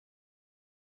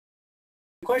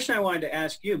question I wanted to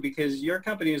ask you, because your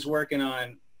company is working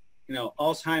on,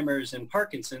 Alzheimer's and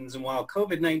Parkinson's, and while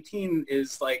COVID-19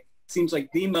 seems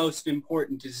like the most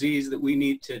important disease that we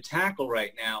need to tackle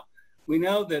right now, we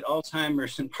know that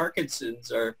Alzheimer's and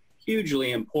Parkinson's are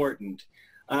hugely important.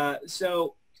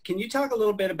 So can you talk a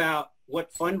little bit about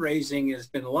what fundraising has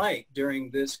been like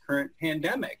during this current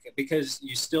pandemic? Because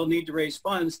you still need to raise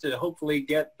funds to hopefully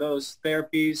get those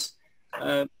therapies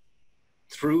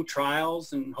through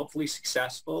trials and hopefully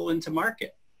successful into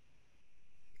market.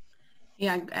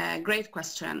 Yeah, great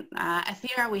question.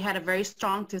 Athira, we had a very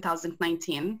strong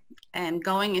 2019, and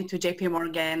going into JP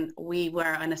Morgan, we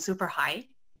were on a super high,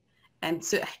 and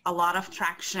so a lot of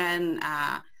traction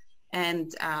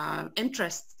and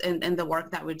interest in the work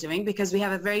that we're doing, because we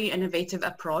have a very innovative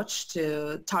approach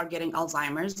to targeting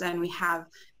Alzheimer's, and we have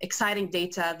exciting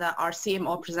data that our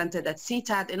CMO presented at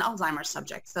CTAD in Alzheimer's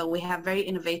subjects. So we have very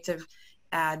innovative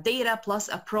data plus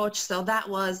approach. So that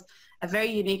was a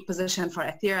very unique position for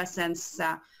Athira, since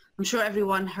I'm sure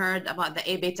everyone heard about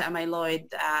the A-beta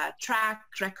amyloid track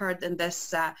record in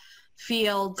this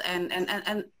field, and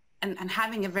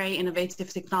having a very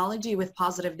innovative technology with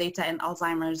positive data in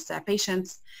Alzheimer's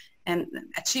patients, and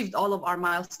achieved all of our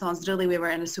milestones. Really, we were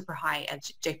in a super high at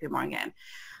JP Morgan,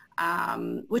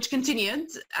 which continued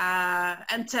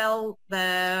until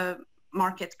the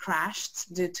market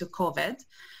crashed due to COVID.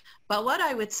 But what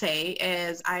I would say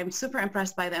is I'm super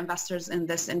impressed by the investors in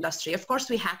this industry. Of course,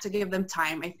 we had to give them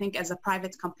time. I think as a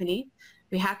private company,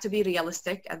 we had to be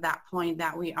realistic at that point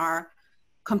that we are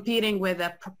competing with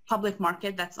a public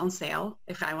market that's on sale,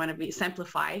 if I want to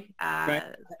simplify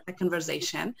the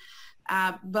conversation.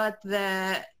 But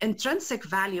the intrinsic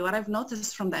value, what I've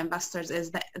noticed from the investors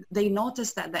is that they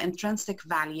notice that the intrinsic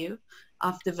value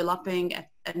of developing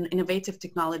an innovative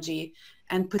technology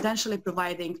and potentially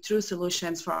providing true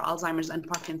solutions for Alzheimer's and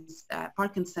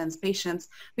Parkinson's patients,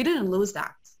 we didn't lose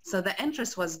that. So the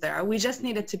interest was there. We just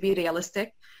needed to be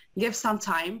realistic, give some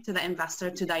time to the investor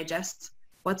to digest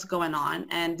what's going on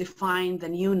and define the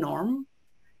new norm.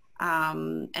 That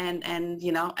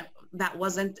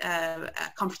wasn't a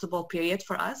comfortable period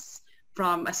for us,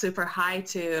 from a super high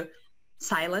to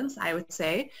silence, I would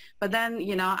say. But then,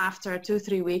 after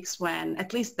 2-3 weeks, when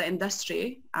at least the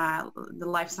industry, the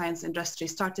life science industry,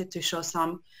 started to show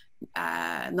some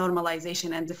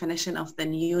normalization and definition of the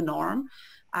new norm,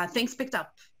 things picked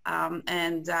up.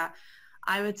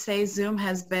 I would say Zoom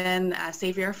has been a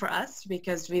savior for us,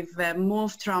 because we've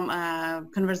moved from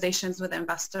conversations with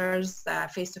investors,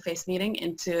 face-to-face meeting,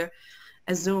 into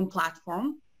a Zoom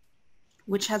platform,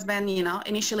 which has been,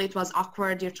 initially it was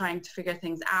awkward. You're trying to figure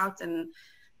things out, and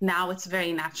now it's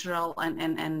very natural. I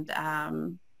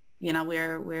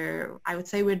would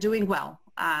say we're doing well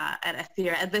at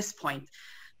Athira at this point.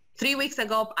 3 weeks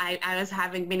ago, I was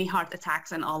having mini heart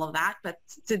attacks and all of that, but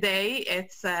today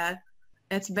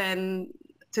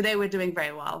today we're doing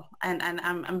very well, and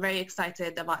I'm very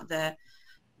excited about the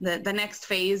next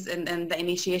phase and the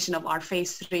initiation of our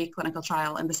phase 3 clinical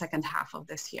trial in the second half of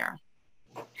this year.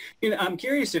 I'm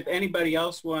curious if anybody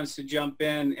else wants to jump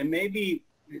in and maybe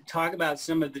talk about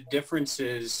some of the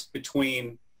differences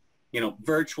between,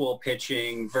 virtual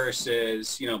pitching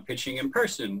versus, pitching in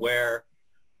person, where,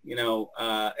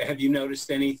 have you noticed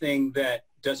anything that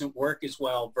doesn't work as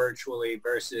well virtually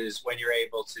versus when you're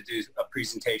able to do a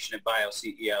presentation at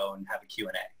BioCEO and have a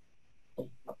Q&A?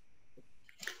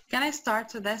 Can I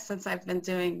start with this, since I've been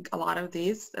doing a lot of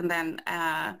these? And then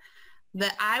I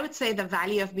would say the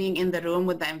value of being in the room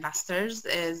with the investors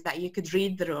is that you could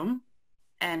read the room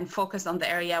and focus on the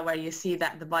area where you see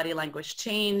that the body language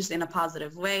changed in a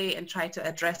positive way, and try to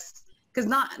address, because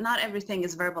not everything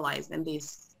is verbalized in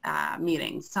these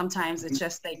meetings. Sometimes it's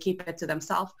just they keep it to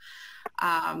themselves.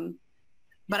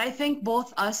 But I think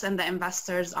both us and the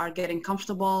investors are getting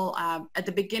comfortable. At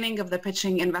the beginning of the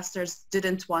pitching, investors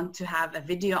didn't want to have a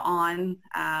video on,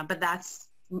 but that's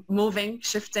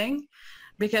shifting,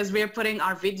 because we're putting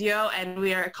our video and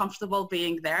we are comfortable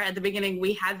being there. At the beginning,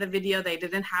 we had the video, they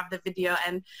didn't have the video.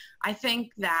 And I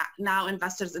think that now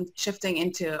investors are shifting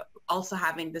into also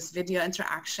having this video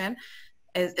interaction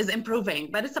is improving,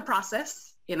 but it's a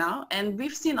process, and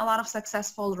we've seen a lot of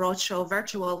successful virtual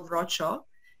roadshow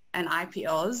and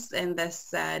IPOs in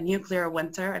this nuclear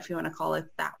winter, if you want to call it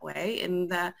that way.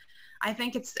 And I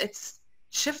think it's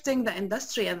shifting the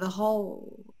industry and the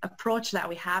whole approach that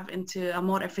we have into a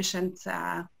more efficient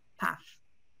path.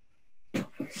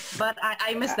 But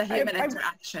I miss the human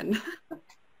interaction.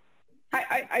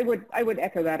 I would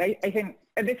echo that. I think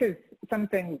this is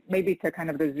something maybe to kind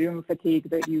of the Zoom fatigue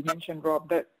that you mentioned, Rob,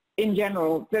 that in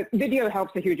general, the video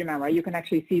helps a huge amount, right? You can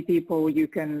actually see people,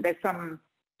 there's some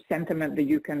sentiment that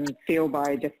you can feel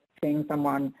by just seeing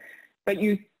someone, but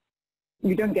you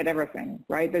don't get everything,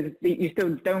 right? You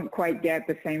still don't quite get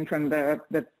the same from the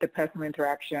personal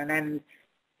interaction. And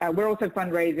we're also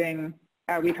fundraising.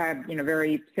 We've had,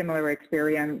 very similar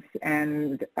experience.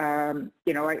 And,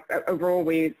 overall,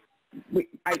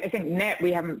 I think net,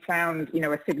 we haven't found,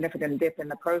 a significant dip in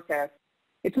the process.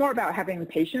 It's more about having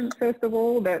patience, first of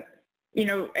all, that,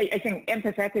 I think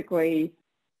empathetically,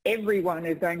 everyone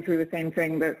is going through the same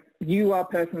thing that you are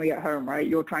personally at home, right?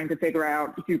 You're trying to figure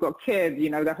out, if you've got kids, the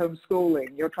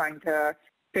homeschooling, you're trying to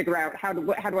figure out how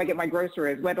do I get my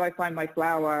groceries? Where do I find my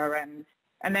flour?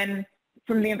 And then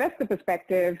from the investor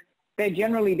perspective, they're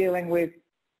generally dealing with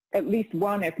at least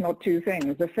one, if not two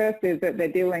things. The first is that they're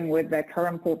dealing with their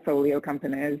current portfolio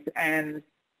companies, and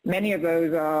many of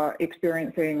those are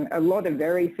experiencing a lot of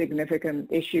very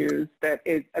significant issues that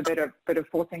is a bit of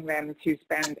forcing them to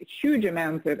spend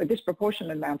a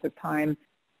disproportionate amount of time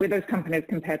with those companies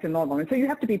compared to normal. And so you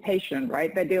have to be patient,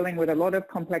 right? They're dealing with a lot of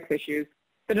complex issues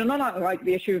that are not unlike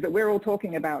the issues that we're all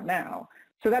talking about now.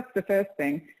 So that's the first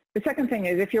thing. The second thing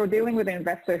is, if you're dealing with an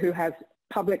investor who has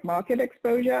public market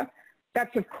exposure,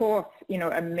 that's of course,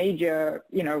 a major,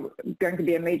 going to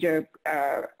be a major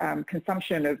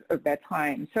consumption of their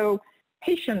time. So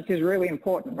patience is really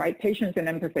important, right? Patience and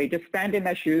empathy. Just stand in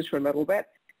their shoes for a little bit,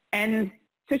 and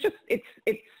so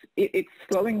it's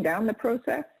slowing down the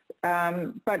process.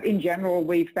 But in general,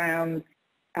 we found,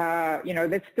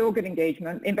 there's still good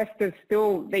engagement. Investors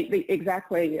still, they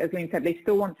exactly as Leen said, they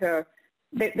still want to.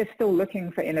 They're still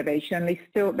looking for innovation.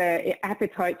 Their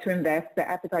appetite to invest, their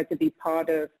appetite to be part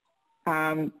of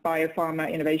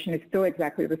biopharma innovation is still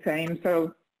exactly the same.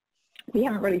 So we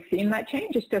haven't really seen that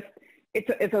change. It's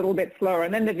a little bit slower.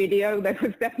 And then the video, there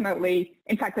was definitely,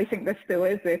 in fact, I think there still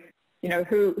is this,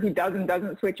 who does and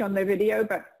doesn't switch on their video.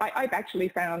 But I've actually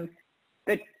found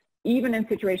that even in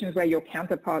situations where your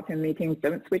counterparts in meetings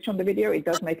don't switch on the video, it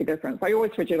does make a difference. I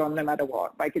always switch it on no matter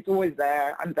what. Like, it's always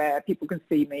there. I'm there. People can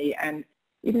see me. And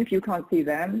even if you can't see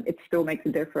them, it still makes a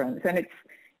difference. And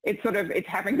it's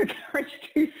having the courage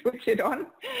to switch it on,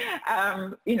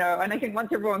 and I think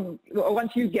once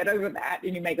you get over that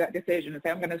and you make that decision and say,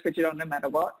 I'm going to switch it on no matter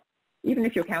what, even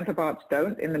if your counterparts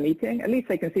don't in the meeting, at least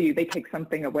they can see you, they take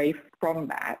something away from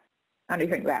that. And I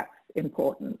think that's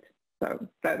important. So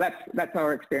that's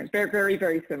our experience. Very, very,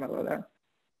 very similar though.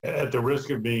 At the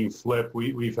risk of being flip,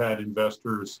 we've had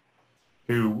investors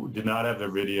who did not have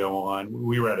their video on.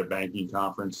 We were at a banking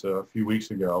conference a few weeks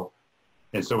ago,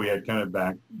 and so we had kind of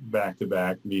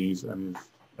back-to-back meetings. I mean,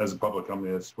 as a public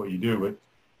company, that's what you do. But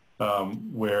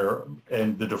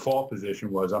and the default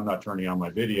position was, I'm not turning on my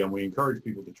video. And we encourage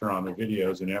people to turn on their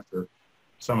videos. And after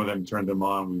some of them turned them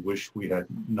on, we wish we had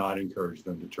not encouraged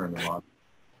them to turn them on.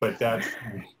 But that's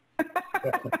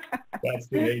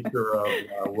the nature of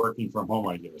working from home,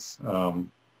 I guess.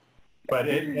 But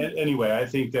anyway, I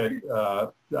think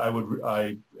that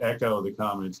I echo the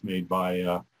comments made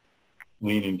by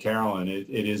Leen and Carolyn. It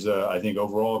is, I think,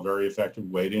 overall a very effective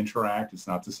way to interact. It's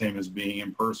not the same as being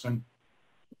in person,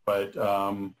 but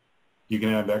you can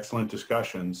have excellent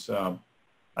discussions.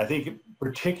 I think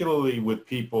particularly with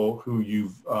people who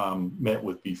you've met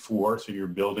with before, so you're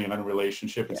building on a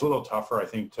relationship, it's a little tougher, I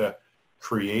think, to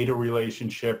create a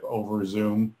relationship over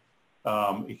Zoom.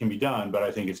 It can be done, but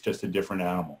I think it's just a different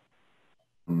animal.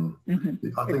 Mm-hmm.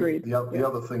 I think the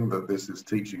other thing that this is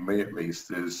teaching me, at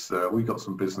least, is we've got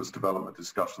some business development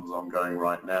discussions ongoing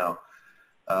right now.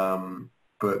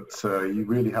 But you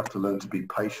really have to learn to be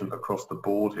patient across the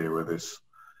board here with this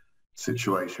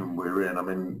situation we're in. I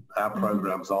mean, our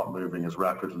programs aren't moving as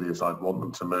rapidly as I'd want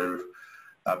them to move.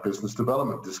 Our business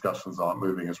development discussions aren't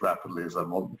moving as rapidly as I'd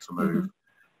want them to move.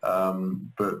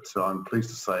 But I'm pleased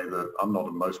to say that I'm not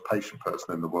the most patient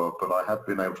person in the world, but I have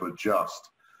been able to adjust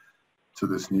to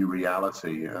this new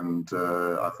reality. And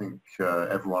I think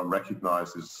everyone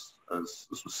recognizes, as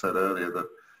was said earlier, that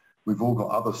we've all got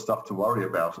other stuff to worry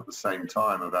about at the same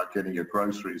time, about getting your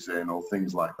groceries in or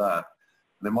things like that.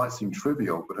 And it might seem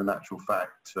trivial, but in actual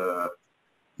fact,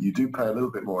 you do pay a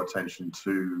little bit more attention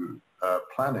to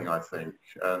planning, I think.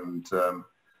 And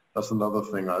that's another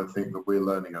thing I think that we're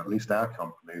learning, at least our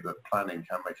company, that planning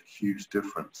can make a huge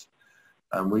difference.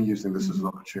 And we're using this as an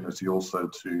opportunity also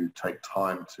to take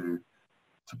time to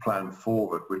plan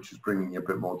forward, which is bringing a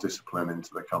bit more discipline into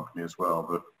the company as well.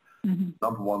 But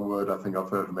number one word I think I've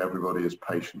heard from everybody is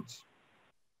patience.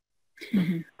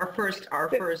 Our first. Go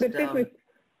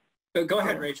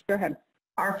ahead, Rachel. Go ahead.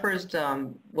 Our first,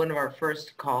 one of our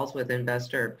first calls with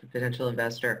potential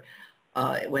investor,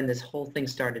 when this whole thing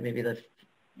started, maybe the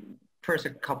first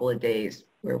couple of days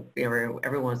where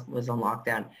everyone was on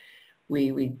lockdown,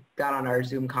 we got on our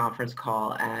Zoom conference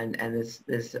call, and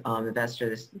this investor,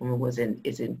 this woman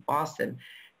is in Boston,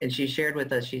 and she shared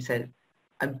with us, she said,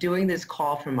 I'm doing this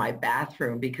call from my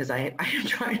bathroom because I am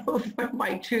trying to with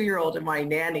my 2-year-old and my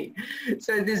nanny.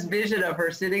 So this vision of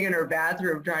her sitting in her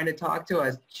bathroom trying to talk to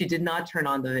us, she did not turn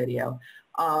on the video,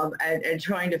 and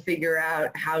trying to figure out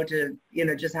how to,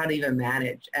 just how to even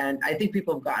manage. And I think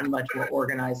people have gotten much more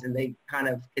organized and they kind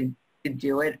of can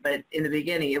do it. But in the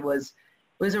beginning, it was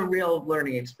a real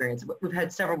learning experience. We've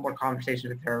had several more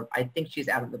conversations with her. I think she's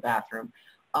out of the bathroom.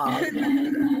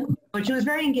 But she was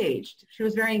very engaged. She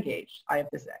was very engaged, I have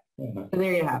to say. So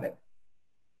there you have it.